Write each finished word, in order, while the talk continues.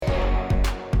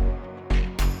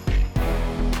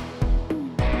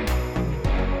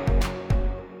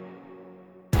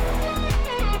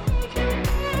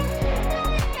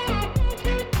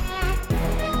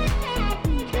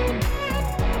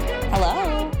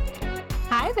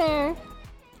Hi there.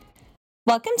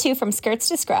 Welcome to From Skirts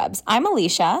to Scrubs. I'm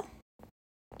Alicia.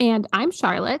 And I'm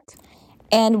Charlotte.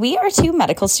 And we are two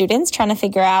medical students trying to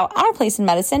figure out our place in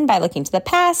medicine by looking to the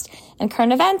past and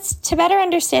current events to better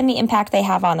understand the impact they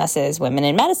have on us as women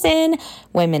in medicine,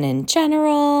 women in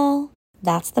general.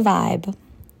 That's the vibe.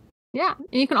 Yeah.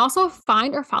 And you can also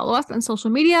find or follow us on social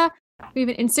media. We have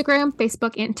an Instagram,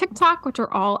 Facebook, and TikTok, which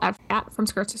are all at From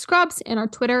Skirts to Scrubs. And our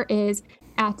Twitter is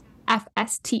at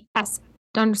FSTS_podcast.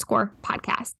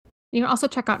 You can also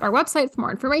check out our website for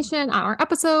more information on our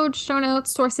episodes, show notes,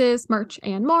 sources, merch,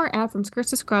 and more at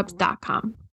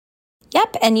FromSkirtsToScrubs.com.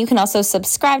 Yep, and you can also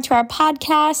subscribe to our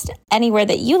podcast anywhere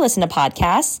that you listen to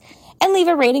podcasts and leave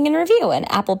a rating and review, and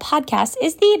Apple Podcasts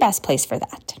is the best place for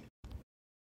that.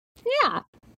 Yeah,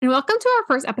 and welcome to our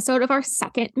first episode of our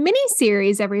second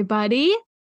mini-series, everybody.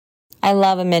 I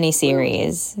love a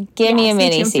mini-series. Give me a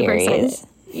mini-series.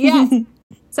 Yes.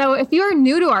 So if you are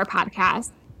new to our podcast,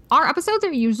 our episodes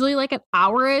are usually like an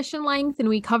hour-ish in length, and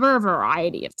we cover a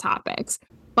variety of topics.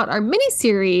 But our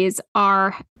mini-series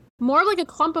are more like a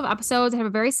clump of episodes that have a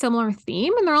very similar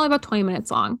theme, and they're only about 20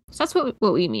 minutes long. So that's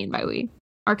what we mean by we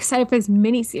are excited for this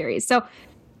mini-series. So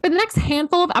for the next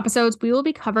handful of episodes, we will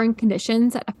be covering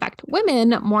conditions that affect women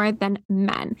more than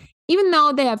men, even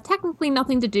though they have technically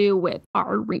nothing to do with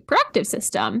our reproductive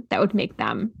system that would make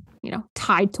them,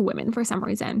 tied to women for some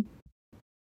reason.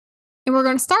 And we're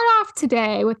going to start off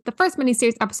today with the first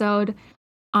mini-series episode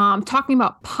talking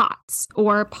about POTS,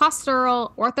 or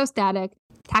postural orthostatic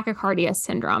tachycardia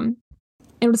syndrome.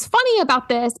 And what's funny about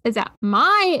this is that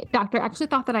my doctor actually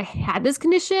thought that I had this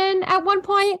condition at one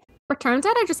point, but turns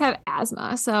out I just have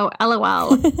asthma. So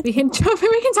LOL, we can talk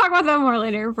about that more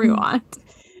later if we want.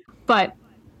 But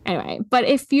anyway,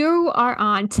 if you are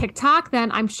on TikTok,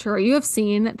 then I'm sure you have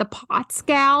seen the POTS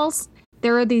gals.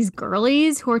 There are these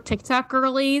girlies who are TikTok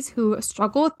girlies who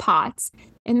struggle with POTS,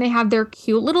 and they have their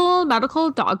cute little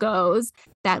medical doggos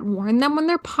that warn them when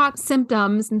their POTS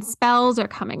symptoms and spells are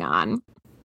coming on.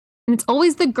 And it's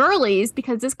always the girlies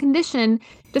because this condition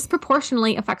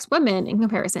disproportionately affects women in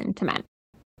comparison to men.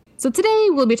 So today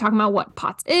we'll be talking about what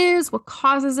POTS is, what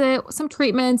causes it, some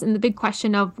treatments, and the big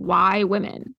question of why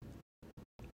women.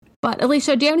 But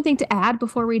Alicia, do you have anything to add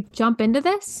before we jump into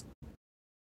this?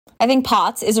 I think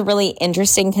POTS is a really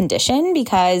interesting condition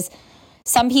because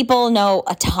some people know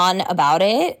a ton about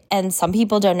it and some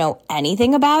people don't know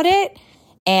anything about it.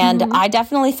 And I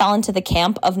definitely fell into the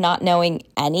camp of not knowing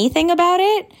anything about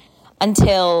it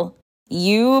until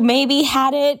you maybe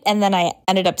had it. And then I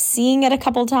ended up seeing it a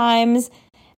couple times.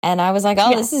 And I was like,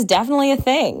 oh, This is definitely a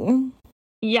thing.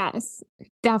 Yes,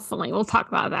 definitely. We'll talk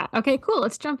about that. Okay, cool.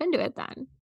 Let's jump into it then.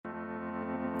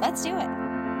 Let's do it.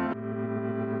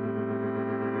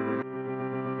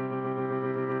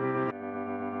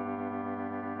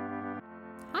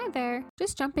 Hi there.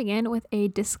 Just jumping in with a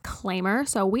disclaimer.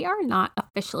 So we are not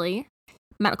officially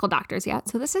medical doctors yet.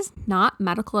 So this is not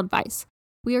medical advice.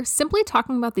 We are simply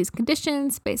talking about these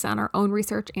conditions based on our own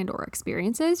research and or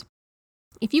experiences.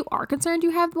 If you are concerned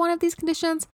you have one of these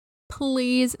conditions,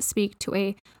 please speak to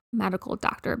a medical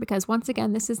doctor because once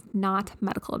again, this is not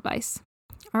medical advice.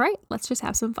 All right, let's just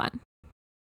have some fun.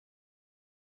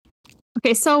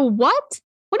 Okay, so what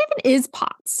even is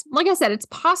POTS? Like I said, it's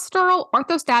postural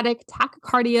orthostatic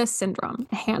tachycardia syndrome,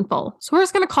 a handful. So we're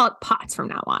just going to call it POTS from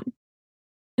now on.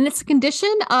 And it's a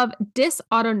condition of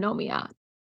dysautonomia,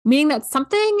 meaning that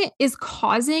something is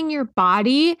causing your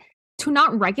body to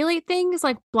not regulate things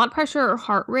like blood pressure or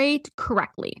heart rate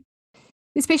correctly.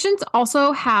 These patients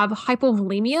also have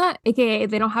hypovolemia, aka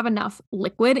they don't have enough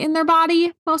liquid in their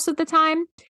body most of the time.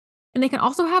 And they can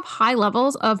also have high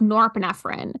levels of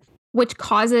norepinephrine, which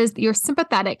causes your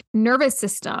sympathetic nervous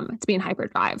system to be in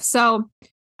hyperdrive. So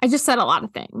I just said a lot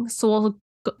of things. So we'll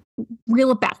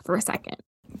reel it back for a second.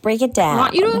 Break it down.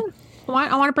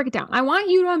 I want to break it down. I want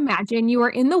you to imagine you are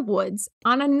in the woods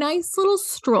on a nice little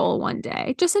stroll one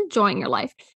day, just enjoying your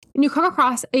life. And you come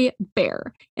across a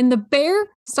bear, and the bear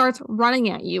starts running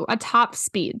at you at top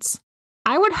speeds.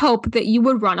 I would hope that you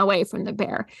would run away from the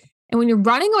bear. And when you're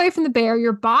running away from the bear,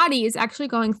 your body is actually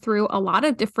going through a lot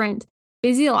of different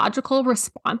physiological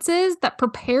responses that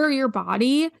prepare your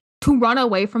body to run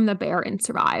away from the bear and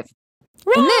survive.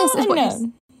 Run! And this is what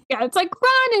it's like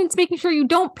run, and it's making sure you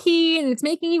don't pee, and it's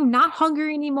making you not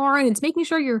hungry anymore, and it's making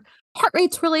sure your heart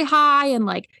rate's really high and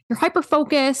like you're hyper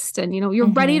focused and you're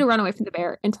ready to run away from the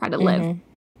bear and try to live.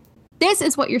 This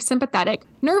is what your sympathetic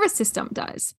nervous system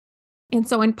does. And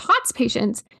so in POTS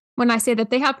patients, when I say that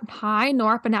they have high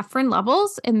norepinephrine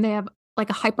levels and they have like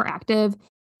a hyperactive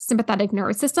sympathetic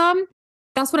nervous system,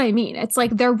 that's what I mean. It's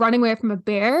like they're running away from a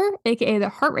bear, aka their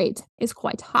heart rate is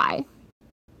quite high.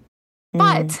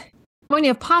 But when you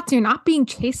have POTS, you're not being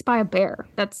chased by a bear.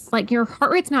 That's like your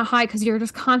heart rate's not high because you're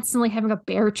just constantly having a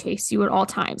bear chase you at all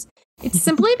times. It's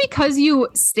simply because you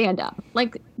stand up.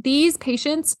 Like these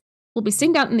patients will be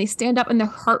sitting down and they stand up and their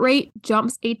heart rate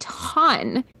jumps a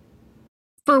ton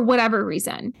for whatever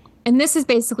reason. And this is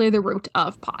basically the root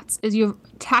of POTS is you have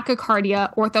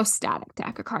tachycardia, orthostatic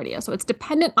tachycardia. So it's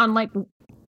dependent on like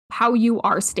how you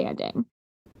are standing.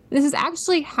 This is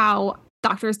actually how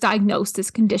doctors diagnose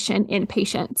this condition in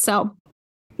patients. So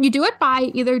you do it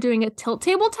by either doing a tilt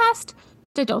table test,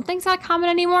 which I don't think is that common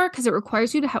anymore because it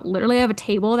requires you to literally have a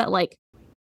table that like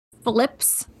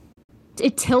flips.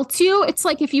 It tilts you. It's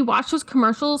like if you watch those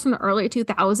commercials from the early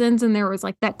 2000s and there was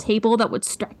like that table that would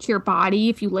stretch your body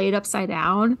if you laid upside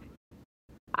down.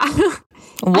 I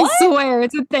swear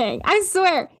it's a thing. I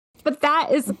swear. But that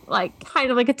is like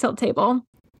kind of like a tilt table.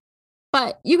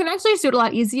 But you can actually just do it a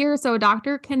lot easier. So a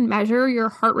doctor can measure your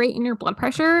heart rate and your blood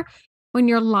pressure when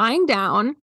you're lying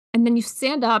down, and then you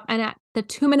stand up, and at the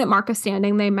 2-minute mark of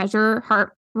standing, they measure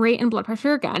heart rate and blood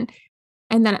pressure again,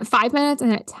 and then at 5 minutes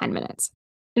and then at 10 minutes.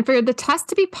 And for the test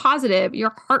to be positive,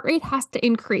 your heart rate has to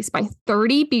increase by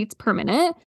 30 beats per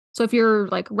minute. So if your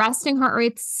like resting heart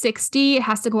rate's 60, it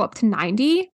has to go up to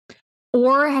 90,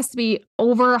 or it has to be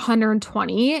over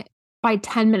 120 by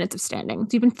 10 minutes of standing. So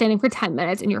you've been standing for 10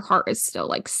 minutes and your heart is still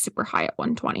like super high at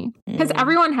 120. Because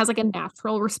everyone has like a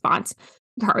natural response.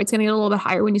 The heart rate's going to get a little bit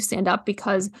higher when you stand up,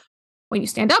 because when you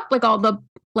stand up, like all the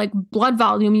like blood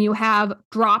volume you have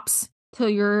drops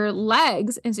to your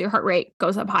legs, and so your heart rate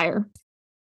goes up higher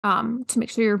to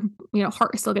make sure your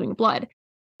heart is still getting blood.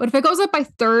 But if it goes up by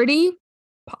 30,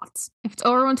 POTS. If it's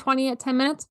over 120 at 10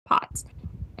 minutes, POTS.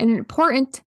 And an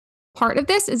important part of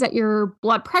this is that your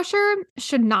blood pressure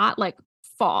should not like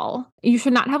fall. You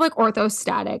should not have like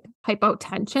orthostatic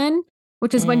hypotension,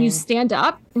 which is when you stand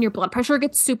up and your blood pressure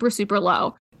gets super, super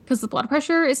low, because the blood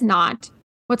pressure is not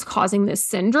what's causing this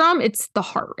syndrome. It's the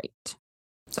heart rate.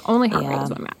 So only heart rate is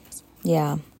what matters.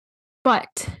 Yeah.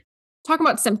 But talking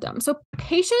about symptoms. So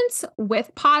patients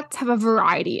with POTS have a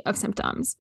variety of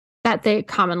symptoms that they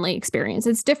commonly experience.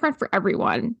 It's different for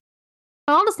everyone.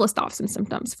 I'll just list off some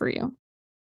symptoms for you.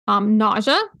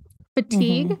 Nausea,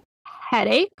 fatigue,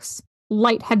 headaches,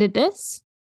 lightheadedness,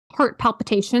 heart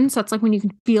palpitations. So that's like when you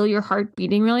can feel your heart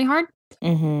beating really hard.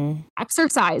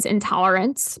 Exercise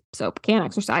intolerance. So can't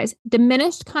exercise.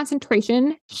 Diminished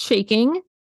concentration, shaking,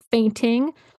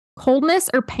 fainting, coldness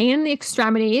or pain in the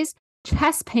extremities,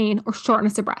 chest pain, or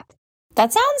shortness of breath.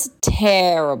 That sounds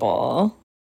terrible.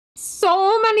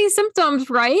 So many symptoms,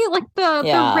 right? Like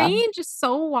the range is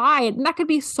so wide, and that could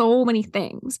be so many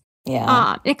things.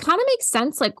 Yeah. It kind of makes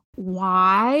sense, like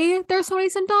why there's so many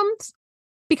symptoms,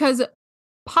 because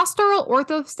postural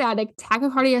orthostatic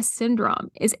tachycardia syndrome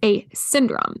is a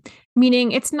syndrome,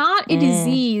 meaning it's not a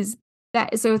disease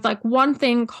that is, so it's like one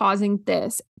thing causing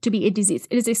this to be a disease.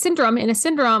 It is a syndrome, and a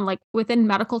syndrome, like within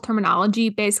medical terminology,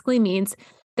 basically means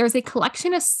there's a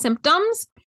collection of symptoms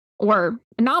or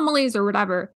anomalies or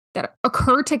whatever that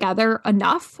occur together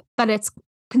enough that it's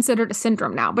considered a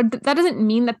syndrome now. But that doesn't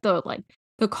mean that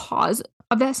the cause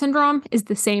of that syndrome is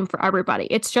the same for everybody.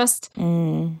 It's just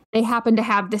they happen to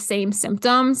have the same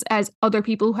symptoms as other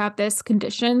people who have this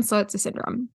condition, so it's a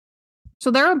syndrome.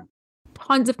 So there are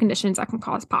tons of conditions that can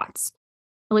cause POTS.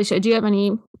 Alicia, do you have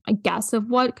any guess of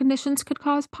what conditions could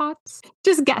cause POTS?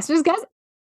 Just guess.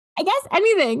 I guess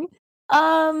anything.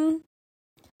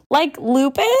 Like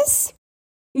lupus?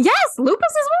 Yes,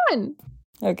 lupus is one.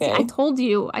 Okay. See, I told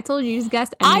you just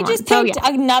guessed anyone. I just picked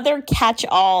another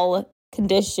catch-all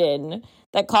condition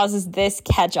that causes this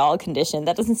catch-all condition.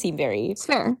 That doesn't seem very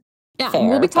fair. Yeah, fair,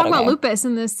 we'll be talking about lupus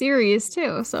in this series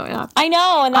too. So yeah, I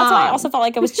know, and that's why I also felt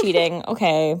like I was cheating.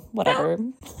 Okay, whatever.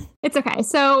 It's okay.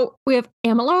 So we have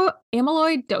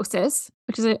amyloidosis,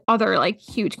 which is another like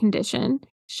huge condition.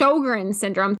 Sjogren's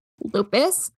syndrome,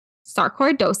 lupus,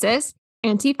 sarcoidosis,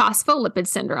 antiphospholipid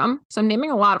syndrome. So I'm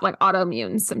naming a lot of like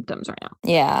autoimmune symptoms right now.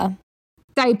 Yeah.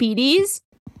 Diabetes,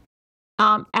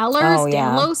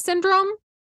 Ehlers-Danlos syndrome.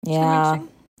 Yeah,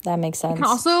 that makes sense. It can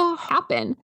also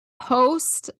happen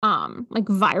post like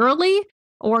virally,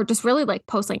 or just really like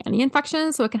post like any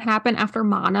infection. So it can happen after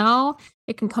mono.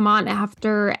 It can come on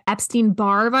after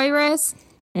Epstein-Barr virus.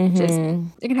 It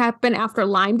can happen after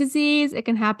Lyme disease. It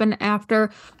can happen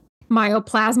after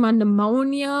myoplasma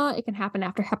pneumonia. It can happen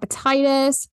after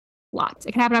hepatitis. Lots.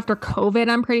 It can happen after COVID,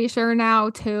 I'm pretty sure now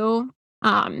too.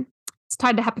 It's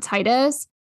tied to hepatitis,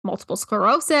 multiple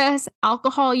sclerosis,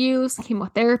 alcohol use,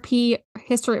 chemotherapy,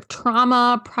 history of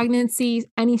trauma, pregnancy,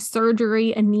 any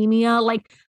surgery, anemia, like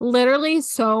literally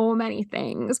so many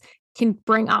things can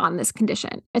bring on this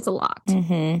condition. It's a lot.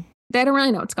 They don't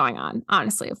really know what's going on,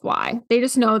 honestly, of why. They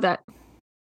just know that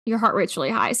your heart rate's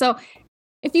really high. So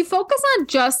if you focus on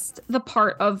just the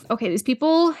part of, okay, these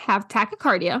people have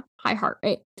tachycardia, high heart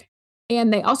rate,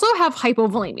 and they also have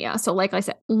hypovolemia. So like I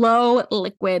said, low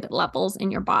liquid levels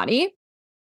in your body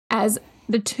as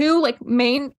the two like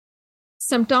main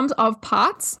symptoms of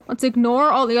POTS. Let's ignore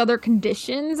all the other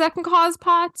conditions that can cause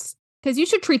POTS because you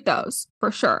should treat those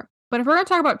for sure. But if we're going to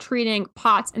talk about treating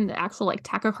POTS and the actual like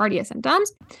tachycardia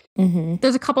symptoms,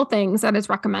 there's a couple things that is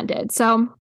recommended.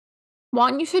 So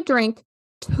one, you should drink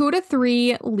 2 to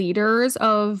 3 liters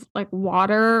of like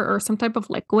water or some type of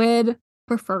liquid,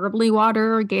 preferably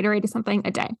water or Gatorade or something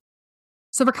a day.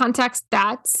 So for context,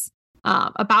 that's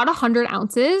about 100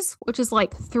 ounces, which is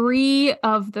like 3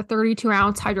 of the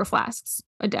 32-ounce hydro flasks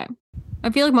a day. I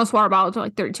feel like most water bottles are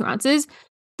like 32 ounces.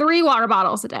 3 water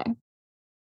bottles a day.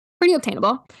 Pretty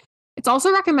obtainable. It's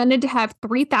also recommended to have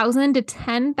 3,000 to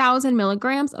 10,000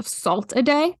 milligrams of salt a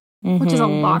day, which is a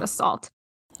lot of salt.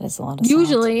 That is a lot of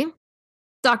Usually,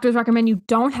 doctors recommend you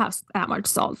don't have that much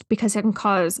salt because it can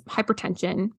cause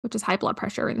hypertension, which is high blood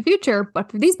pressure in the future.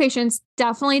 But for these patients,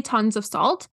 definitely tons of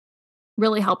salt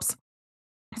really helps.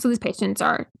 So these patients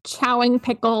are chowing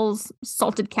pickles,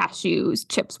 salted cashews,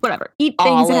 chips, whatever. Eat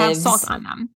things that have salt on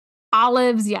them.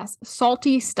 Olives, yes.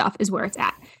 Salty stuff is where it's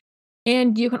at.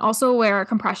 And you can also wear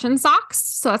compression socks.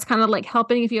 So that's kind of like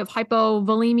helping if you have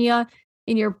hypovolemia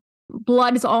and your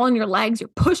blood is all in your legs. You're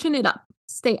pushing it up.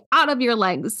 Stay out of your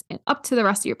legs and up to the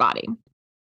rest of your body.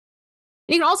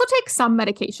 You can also take some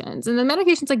medications. And the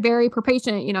medications like vary per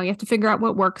patient. You know, you have to figure out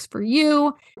what works for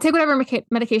you. Take whatever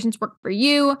medications work for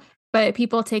you. But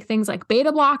people take things like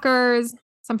beta blockers.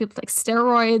 Some people take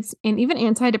steroids, and even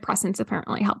antidepressants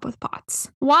apparently help with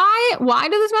POTS. Why do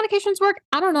those medications work?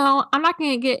 I don't know. I'm not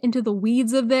going to get into the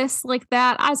weeds of this like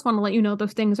that. I just want to let you know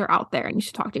those things are out there, and you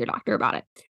should talk to your doctor about it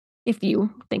if you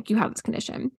think you have this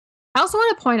condition. I also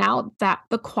want to point out that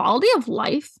the quality of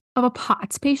life of a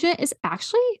POTS patient is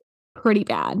actually pretty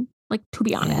bad, like, to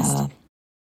be honest. Yeah.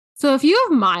 So if you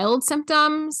have mild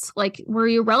symptoms, like where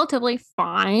you're relatively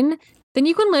fine, then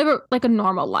you can live like a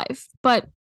normal life. But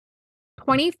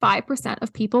 25%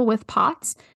 of people with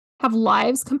POTS have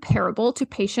lives comparable to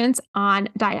patients on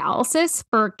dialysis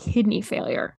for kidney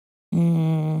failure,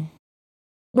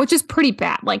 which is pretty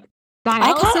bad. Like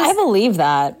dialysis, I believe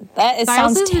that. That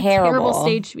sounds terrible. Is a terrible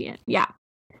stage to be in. Yeah,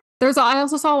 I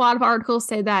also saw a lot of articles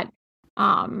say that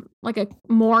like a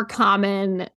more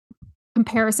common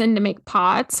comparison to make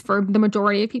POTS for the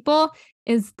majority of people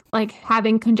is like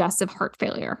having congestive heart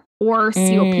failure or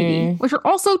COPD, which are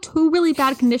also 2 really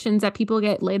bad conditions that people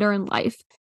get later in life.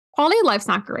 Quality of life's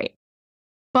not great,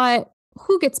 but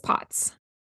who gets POTS?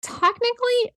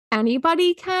 Technically,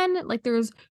 anybody can. Like,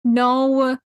 there's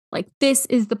no, like, this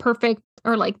is the perfect,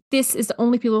 or like, this is the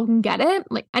only people who can get it.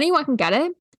 Like, anyone can get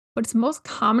it, but it's most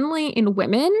commonly in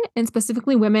women, and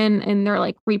specifically women in their,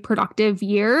 like, reproductive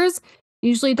years,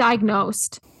 usually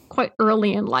diagnosed quite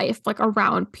early in life, like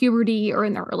around puberty or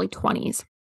in their early 20s.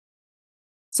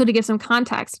 So to give some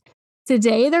context,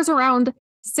 today there's around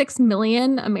 6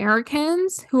 million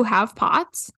Americans who have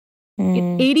POTS.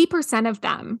 And 80% of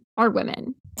them are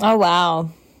women. Oh, wow.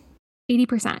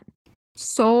 80%.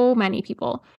 So many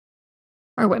people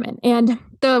are women. And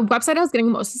the website I was getting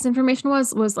most of this information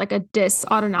was like a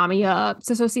Dysautonomia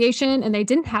Association, and they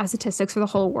didn't have statistics for the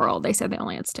whole world. They said they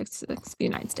only had statistics for the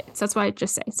United States. That's why I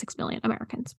just say 6 million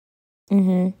Americans.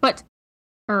 But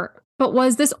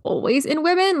was this always in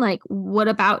women? Like, what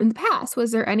about in the past?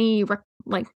 Was there any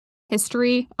like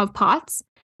history of POTS?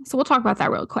 So we'll talk about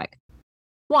that real quick.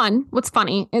 One, what's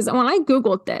funny is when I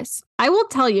Googled this, I will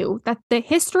tell you that the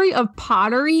history of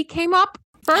pottery came up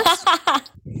first.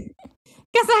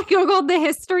 Guess I Googled the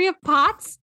history of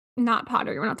POTS. Not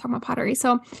pottery. We're not talking about pottery.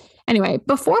 So anyway,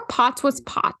 before POTS was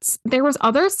POTS, there was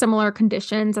other similar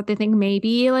conditions that they think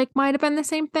maybe like might have been the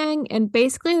same thing. And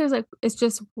basically it's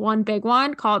just one big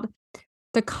one called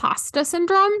the Costa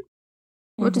syndrome,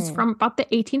 which is from about the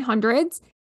 1800s.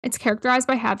 It's characterized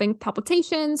by having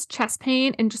palpitations, chest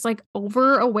pain, and just like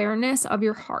over awareness of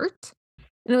your heart.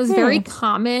 And it was very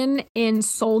common in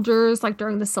soldiers like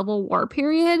during the Civil War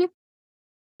period.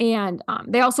 And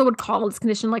they also would call this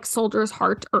condition like soldier's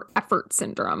heart or effort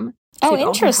syndrome. So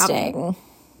interesting.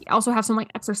 You also have some like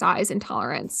exercise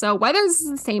intolerance. So whether this is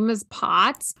the same as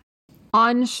POTS,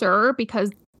 unsure,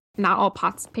 because not all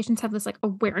POTS patients have this like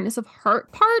awareness of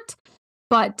heart part.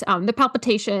 But the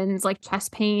palpitations, like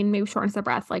chest pain, maybe shortness of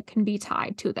breath, like can be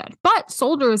tied to that. But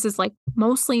soldiers is like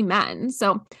mostly men.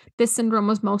 So this syndrome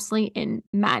was mostly in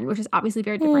men, which is obviously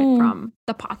very different from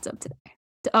the POTS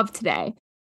of today.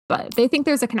 But they think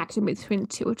there's a connection between the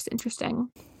two, which is interesting.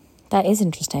 That is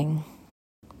interesting.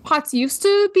 POTS used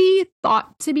to be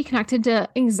thought to be connected to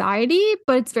anxiety,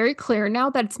 but it's very clear now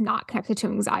that it's not connected to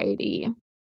anxiety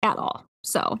at all.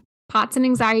 So POTS and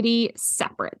anxiety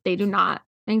separate.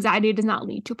 Anxiety does not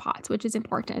lead to POTS, which is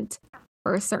important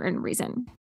for a certain reason.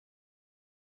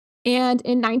 And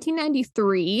in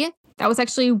 1993, that was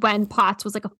actually when POTS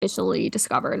was like officially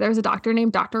discovered. There was a doctor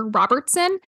named Dr.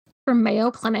 Robertson from Mayo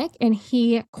Clinic, and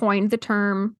he coined the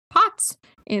term POTS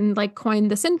and like coined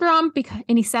the syndrome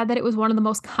and he said that it was one of the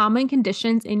most common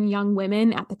conditions in young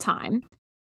women at the time.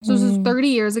 So this was 30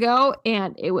 years ago,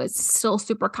 and it was still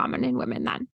super common in women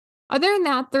then. Other than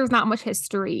that, there's not much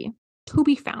history to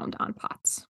be found on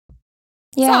POTS.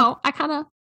 Yeah. So I kind of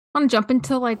want to jump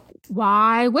into like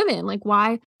why women? Like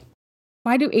why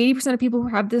do 80% of people who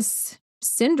have this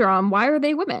syndrome, why are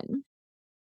they women?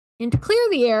 And to clear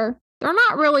the air, they're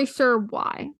not really sure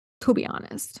why, to be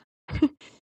honest.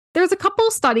 There's a couple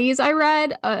studies I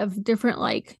read of different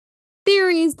like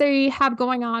theories they have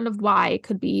going on of why it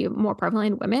could be more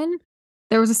prevalent in women.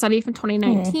 There was a study from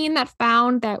 2019 that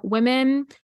found that women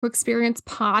who experience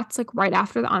POTS like right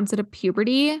after the onset of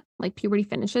puberty, like puberty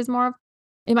finishes more,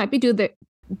 it might be due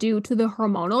to the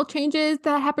hormonal changes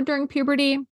that happen during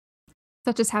puberty,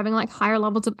 such as having like higher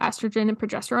levels of estrogen and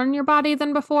progesterone in your body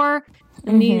than before.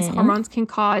 And these hormones can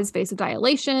cause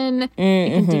vasodilation.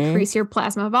 It can decrease your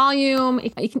plasma volume.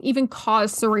 It can even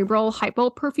cause cerebral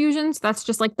hypoperfusion. So that's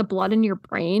just like the blood in your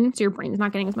brain. So your brain's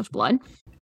not getting as much blood.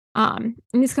 And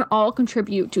these can all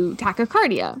contribute to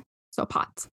tachycardia. So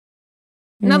POTS.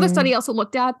 Another study also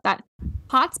looked at that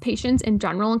POTS patients in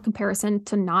general, in comparison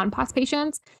to non-POTS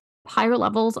patients, higher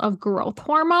levels of growth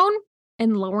hormone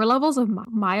and lower levels of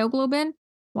myoglobin.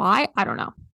 Why? I don't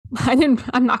know.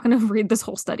 I'm not going to read this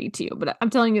whole study to you, but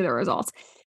I'm telling you the results.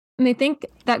 And they think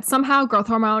that somehow growth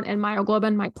hormone and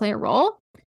myoglobin might play a role.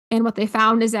 And what they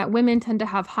found is that women tend to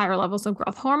have higher levels of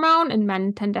growth hormone and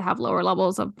men tend to have lower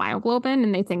levels of myoglobin.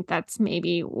 And they think that's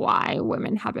maybe why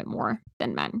women have it more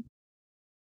than men.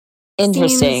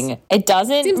 Interesting. It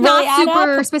doesn't seems really not add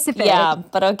super up. specific. Yeah,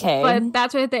 but okay. But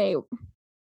that's what they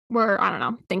were, I don't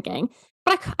know, thinking.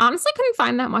 But I honestly couldn't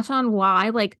find that much on why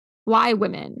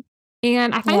women.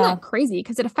 And I find that crazy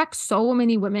because it affects so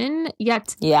many women,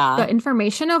 yet the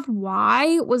information of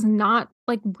why was not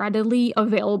like readily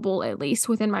available, at least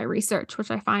within my research, which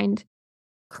I find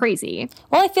crazy.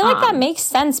 Well, I feel like that makes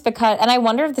sense because, and I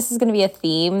wonder if this is going to be a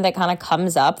theme that kind of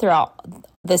comes up throughout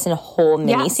this whole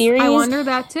mini-series. I wonder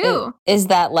that too. Is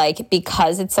that like,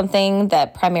 because it's something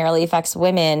that primarily affects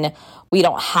women, we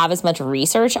don't have as much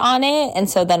research on it. And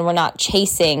so then we're not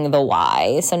chasing the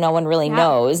why. So no one really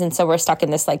knows. And so we're stuck in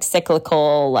this like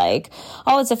cyclical, like,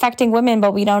 oh, it's affecting women,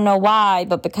 but we don't know why.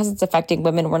 But because it's affecting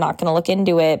women, we're not going to look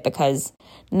into it because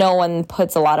no one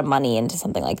puts a lot of money into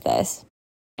something like this.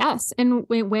 Yes. And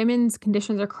women's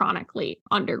conditions are chronically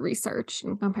under-researched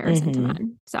in comparison to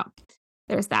men. So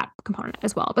there's that component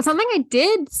as well. But something I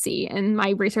did see in my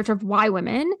research of why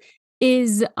women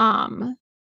is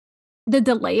the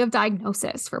delay of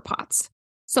diagnosis for POTS.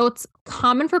 So it's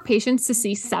common for patients to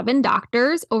see 7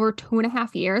 doctors over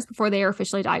 2.5 years before they are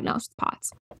officially diagnosed with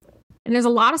POTS. And there's a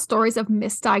lot of stories of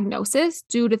misdiagnosis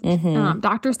due to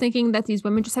doctors thinking that these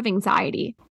women just have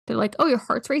anxiety. They're like, oh, your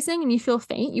heart's racing and you feel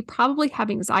faint. You probably have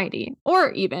anxiety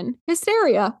or even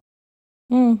hysteria.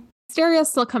 Hysteria is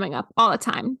still coming up all the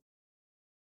time.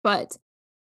 But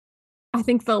I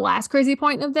think the last crazy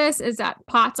point of this is that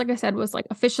POTS, like I said, was like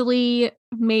officially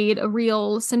made a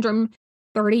real syndrome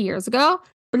 30 years ago,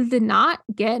 but it did not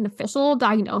get an official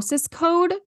diagnosis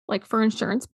code, like for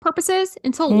insurance purposes,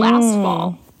 until last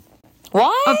fall.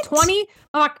 What?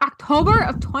 October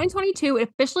of 2022, it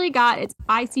officially got its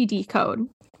ICD code.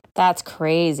 That's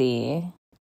crazy.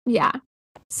 Yeah.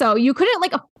 So you couldn't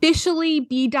like officially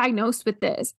be diagnosed with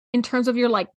this in terms of your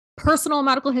like personal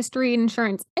medical history and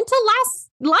insurance until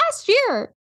last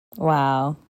year.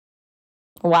 Wow.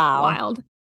 Wild.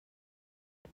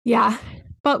 Yeah.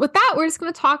 But with that, we're just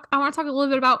going to I want to talk a little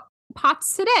bit about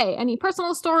POTS today. Any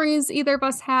personal stories either of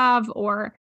us have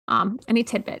or any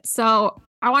tidbits. So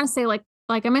I want to say like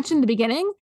I mentioned in the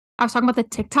beginning, I was talking about the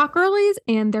TikTok girlies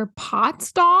and their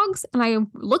POTS dogs. And I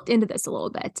looked into this a little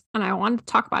bit and I wanted to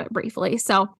talk about it briefly.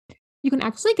 So you can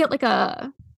actually get like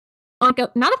a not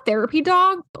a therapy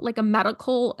dog, but like a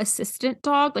medical assistant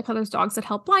dog, like how there's dogs that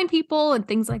help blind people and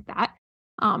things like that,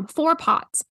 for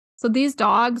POTS. So these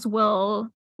dogs will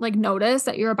like notice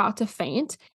that you're about to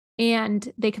faint and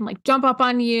they can like jump up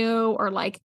on you or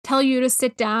like tell you to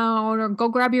sit down or go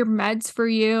grab your meds for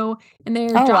you. And their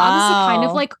job is to kind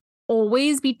of like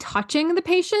always be touching the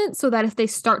patient so that if they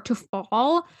start to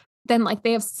fall, then like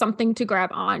they have something to grab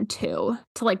onto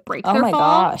to like break their fall. Oh my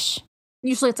gosh.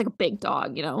 Usually it's like a big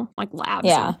dog, like labs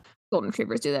Yeah. and golden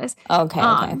retrievers do this.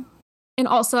 Okay. And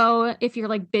also if your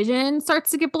like vision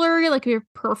starts to get blurry, like your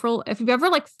peripheral, if you've ever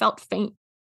like felt faint,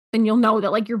 then you'll know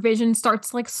that like your vision starts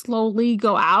to like slowly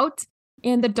go out,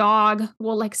 and the dog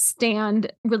will like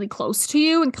stand really close to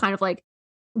you and kind of like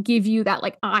give you that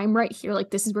like, I'm right here, like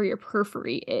this is where your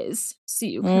periphery is, so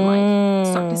you can like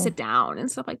start to sit down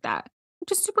and stuff like that,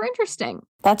 which is super interesting.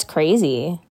 That's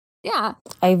crazy. Yeah.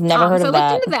 I've never heard of that. So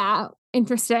I looked into that.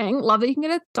 Interesting. Love that you can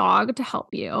get a dog to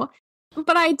help you.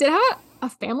 But I did have a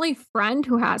family friend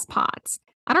who has POTS.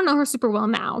 I don't know her super well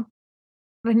now,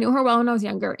 but I knew her well when I was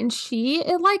younger. And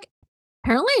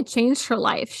apparently it changed her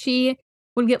life. She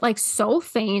would get like so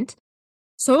faint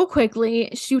so quickly.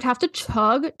 She would have to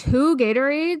chug 2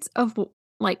 Gatorades of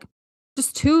like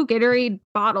just 2 Gatorade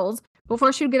bottles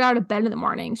before she would get out of bed in the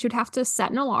morning. She would have to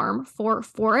set an alarm for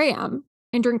 4 a.m.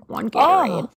 and drink 1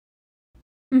 Gatorade.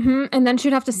 And then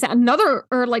she'd have to set another,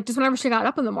 or like just whenever she got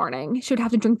up in the morning, she would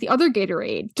have to drink the other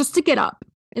Gatorade just to get up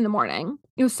in the morning.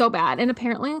 It was so bad. And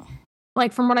apparently,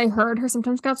 like from what I heard, her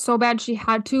symptoms got so bad she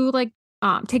had to like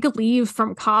take a leave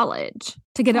from college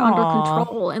to get it under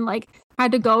control, and like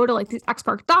had to go to like these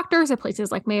expert doctors at places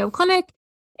like Mayo Clinic,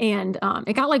 and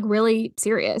it got like really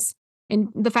serious. And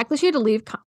the fact that she had to leave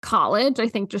college, I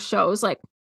think, just shows like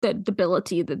the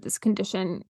debility that this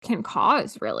condition can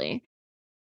cause, really.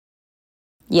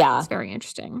 Yeah. It's very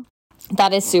interesting.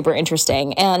 That is super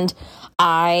interesting. And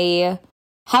I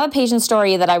have a patient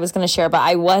story that I was going to share, but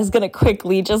I was going to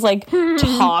quickly just like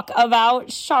talk about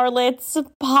Charlotte's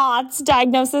POTS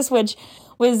diagnosis, which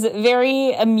was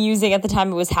very amusing at the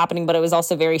time it was happening, but it was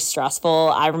also very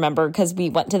stressful. I remember because we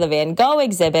went to the Van Gogh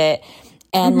exhibit,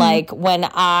 and like when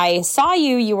I saw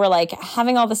you, you were like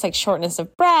having all this like shortness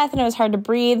of breath and it was hard to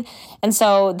breathe. And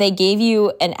so they gave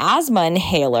you an asthma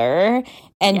inhaler,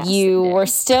 and you were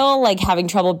still like having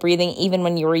trouble breathing even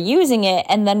when you were using it.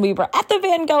 And then we were at the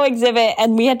Van Gogh exhibit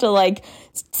and we had to like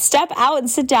step out and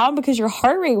sit down because your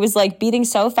heart rate was like beating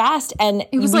so fast. And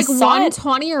it was like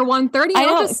 120 or 130.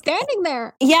 I was just standing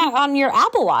there. Yeah, on your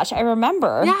Apple Watch, I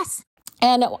remember. Yes.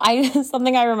 And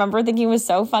something I remember thinking was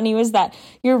so funny was that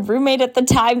your roommate at the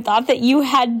time thought that you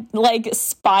had like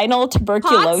spinal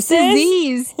tuberculosis. POTS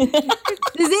disease.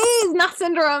 Disease, not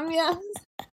syndrome, yes.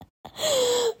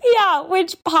 Yeah,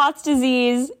 which POTS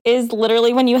disease is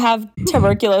literally when you have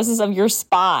tuberculosis of your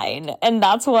spine. And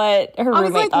that's what her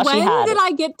roommate thought she had. When did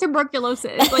I get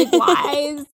tuberculosis? Like, why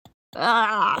is...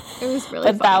 it was really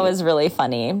funny. That was really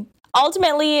funny.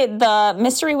 Ultimately, the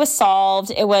mystery was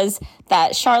solved. It was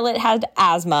that Charlotte has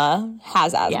asthma.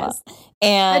 Yes.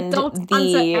 And adult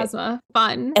onset asthma.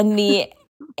 Fun. And the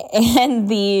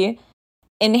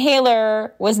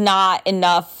inhaler was not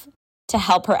enough to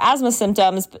help her asthma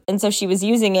symptoms, and so she was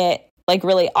using it like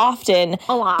really often.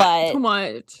 A lot. But too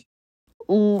much.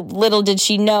 Little did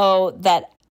she know that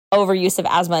overuse of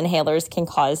asthma inhalers can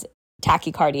cause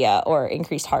tachycardia or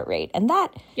increased heart rate. And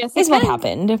that is what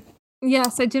happened.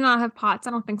 Yes, I do not have POTS.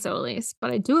 I don't think so, at least.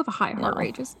 But I do have a high heart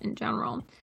rate just in general.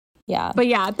 Yeah. But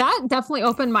yeah, that definitely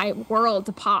opened my world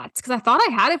to POTS, because I thought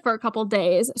I had it for a couple of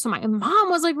days. So my mom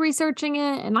was like researching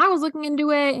it and I was looking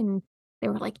into it, and they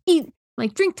were like,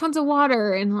 drink tons of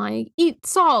water and like eat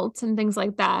salt and things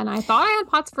like that. And I thought I had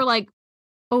POTS for like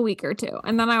a week or 2.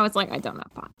 And then I was like, I don't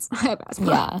have POTS. I have asthma.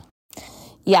 Yeah.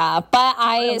 Yeah. But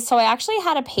I actually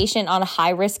had a patient on high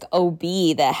risk OB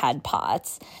that had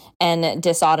POTS and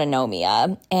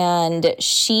dysautonomia. And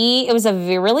it was a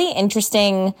really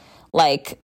interesting,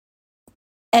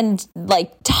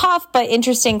 tough but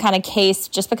interesting kind of case,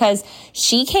 just because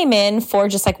she came in for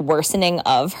just like worsening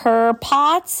of her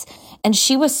POTS. And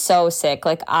she was so sick.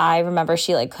 Like, I remember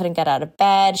she like couldn't get out of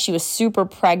bed. She was super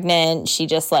pregnant. She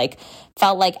just like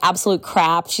felt like absolute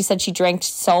crap. She said she drank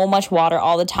so much water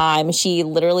all the time. She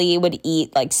literally would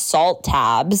eat like salt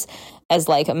tabs as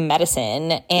like a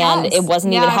medicine, and it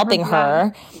wasn't even helping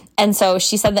her. And so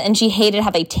she said that, and she hated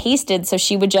how they tasted. So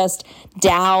she would just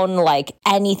down like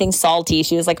anything salty.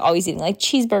 She was like always eating like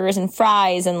cheeseburgers and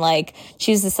fries. And like, she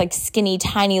was this like skinny,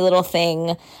 tiny little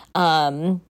thing.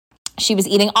 She was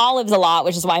eating olives a lot,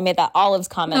 which is why I made that olives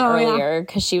comment earlier,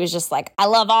 because she was just like, I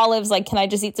love olives. Like, can I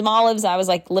just eat some olives? I was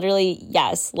like, literally,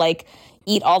 yes. Like,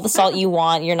 eat all the salt you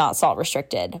want. You're not salt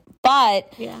restricted.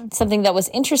 But something that was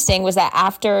interesting was that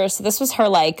so this was her,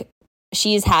 like,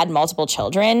 she's had multiple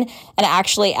children. And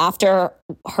actually after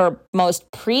her most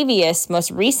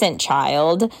recent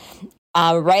child,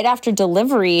 right after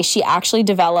delivery, she actually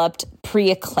developed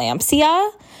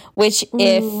preeclampsia, which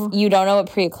if you don't know what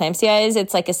preeclampsia is,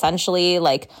 it's like essentially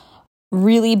like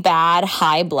really bad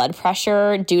high blood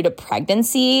pressure due to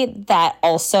pregnancy that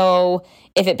also,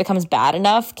 if it becomes bad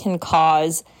enough, can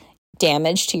cause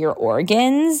damage to your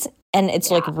organs. And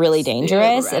it's like really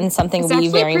dangerous and something we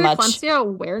very much. It's actually Preeclampsia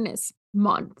Awareness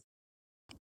Month.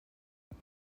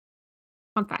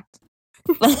 Fun fact.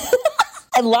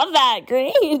 I love that.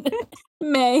 Great.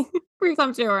 May.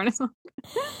 Preeclampsia Awareness Month.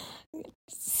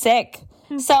 Sick.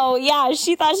 So yeah,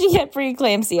 she thought she had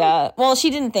preeclampsia. Well, she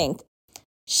didn't think.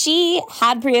 She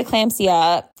had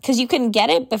preeclampsia because you can get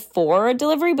it before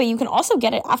delivery, but you can also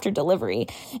get it after delivery.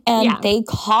 And they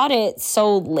caught it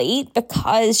so late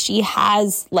because she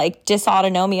has like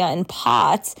dysautonomia in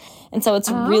POTS. And so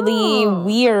it's really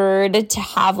weird to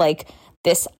have like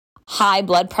this high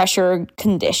blood pressure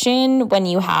condition when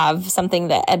you have something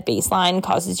that at baseline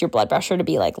causes your blood pressure to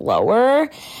be like lower.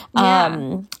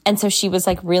 And so she was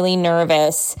like really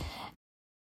nervous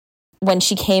when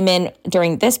she came in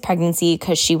during this pregnancy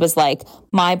because she was like,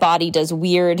 my body does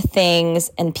weird things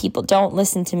and people don't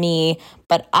listen to me,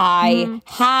 but I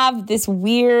have this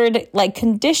weird like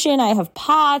condition. I have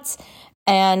POTS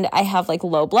and I have like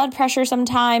low blood pressure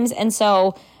sometimes. And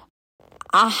so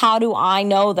how do I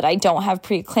know that I don't have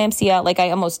preeclampsia? Like I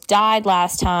almost died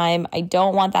last time. I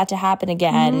don't want that to happen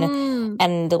again.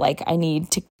 And like I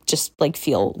need to just like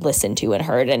feel listened to and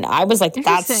heard. And I was like,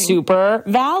 that's super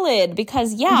valid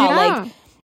because like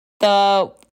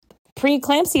the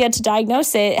preeclampsia, to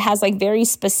diagnose it, has like very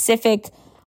specific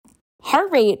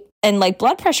heart rate and like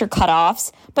blood pressure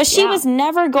cutoffs, but she was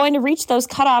never going to reach those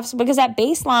cutoffs because at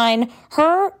baseline,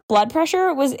 her blood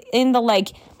pressure was in the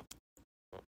like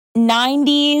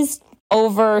 90s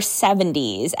over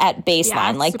 70s at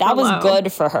baseline. Like that was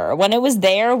good for her. When it was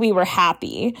there, we were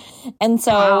happy. And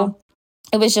so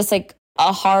it was just like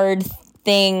a hard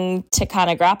thing to kind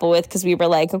of grapple with because we were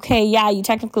like, okay, you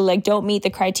technically like don't meet the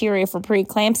criteria for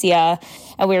preeclampsia,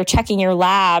 and we were checking your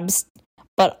labs,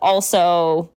 but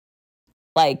also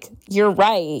like you're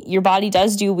right, your body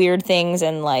does do weird things,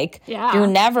 and like you're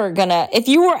never gonna, if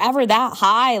you were ever that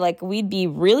high, like we'd be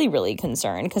really, really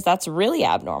concerned because that's really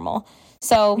abnormal.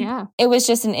 So it was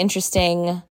just an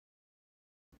interesting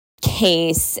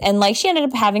case, and like she ended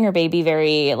up having her baby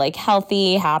very like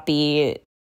healthy, happy.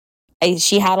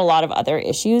 She had a lot of other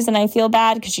issues, and I feel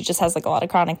bad because she just has like a lot of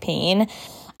chronic pain.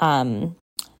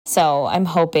 So I'm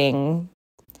hoping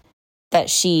that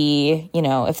she,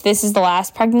 if this is the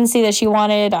last pregnancy that she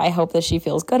wanted, I hope that she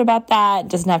feels good about that,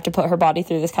 doesn't have to put her body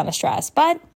through this kind of stress.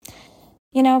 But,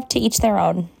 to each their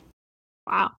own.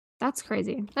 Wow, that's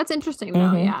crazy. That's interesting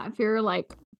though. Yeah, if you're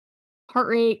like heart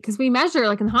rate, because we measure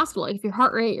like in the hospital, like if your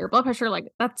heart rate, your blood pressure,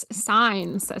 like that's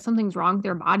signs that something's wrong with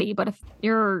your body. But if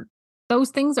those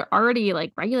things are already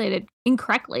like regulated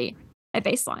incorrectly at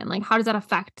baseline, like how does that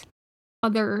affect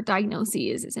other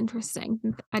diagnoses? Is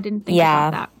interesting. I didn't think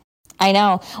about that. I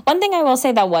know. One thing I will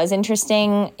say that was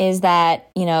interesting is that,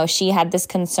 she had this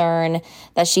concern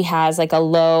that she has like a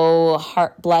low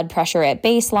blood pressure at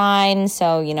baseline.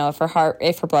 So,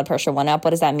 if her blood pressure went up,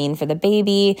 what does that mean for the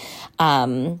baby?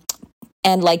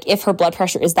 And like if her blood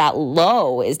pressure is that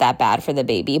low, is that bad for the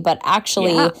baby? But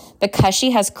actually, because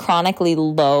she has chronically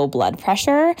low blood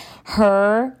pressure,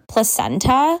 her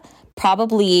placenta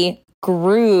probably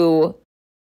grew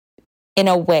in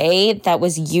a way that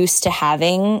was used to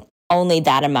having only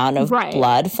that amount of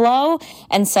blood flow.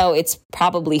 And so it's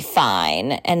probably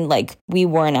fine. And like, we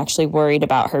weren't actually worried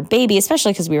about her baby,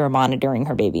 especially because we were monitoring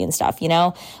her baby and stuff,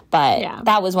 But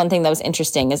that was one thing that was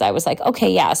interesting is I was like,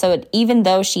 okay, so even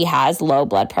though she has low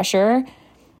blood pressure,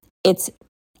 it's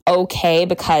okay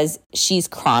because she's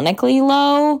chronically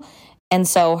low. And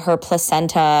so her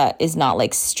placenta is not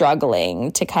like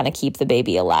struggling to kind of keep the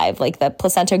baby alive. Like the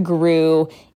placenta grew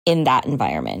in that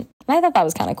environment. And I thought that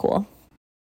was kind of cool.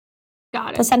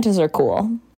 Got it. Placentas are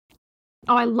cool.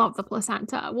 Oh, I love the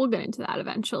placenta. We'll get into that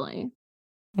eventually.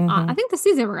 I think this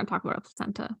season we're going to talk about a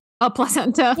placenta. A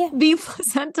placenta. Yeah. The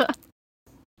placenta.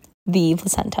 The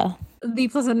placenta. The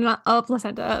placenta, not a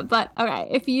placenta. But okay,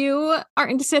 if you are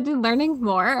interested in learning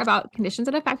more about conditions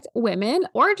that affect women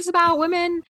or just about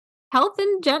women health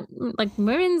in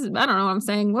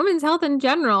women's health in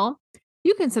general,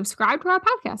 you can subscribe to our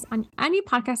podcast on any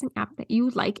podcasting app that you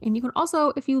like. And you can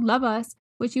also, if you love us,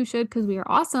 which you should because we are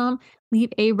awesome,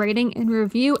 leave a rating and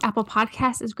review. Apple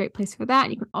Podcasts is a great place for that.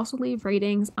 You can also leave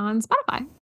ratings on Spotify.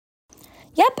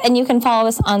 Yep, and you can follow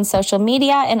us on social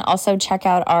media and also check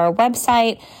out our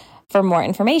website for more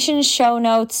information, show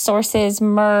notes, sources,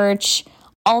 merch,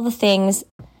 all the things.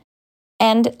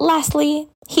 And lastly,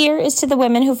 here is to the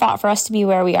women who fought for us to be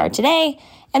where we are today,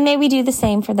 and may we do the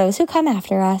same for those who come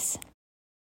after us.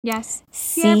 Yes.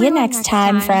 See you next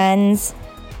time, friends.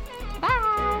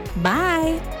 Bye.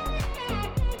 Bye.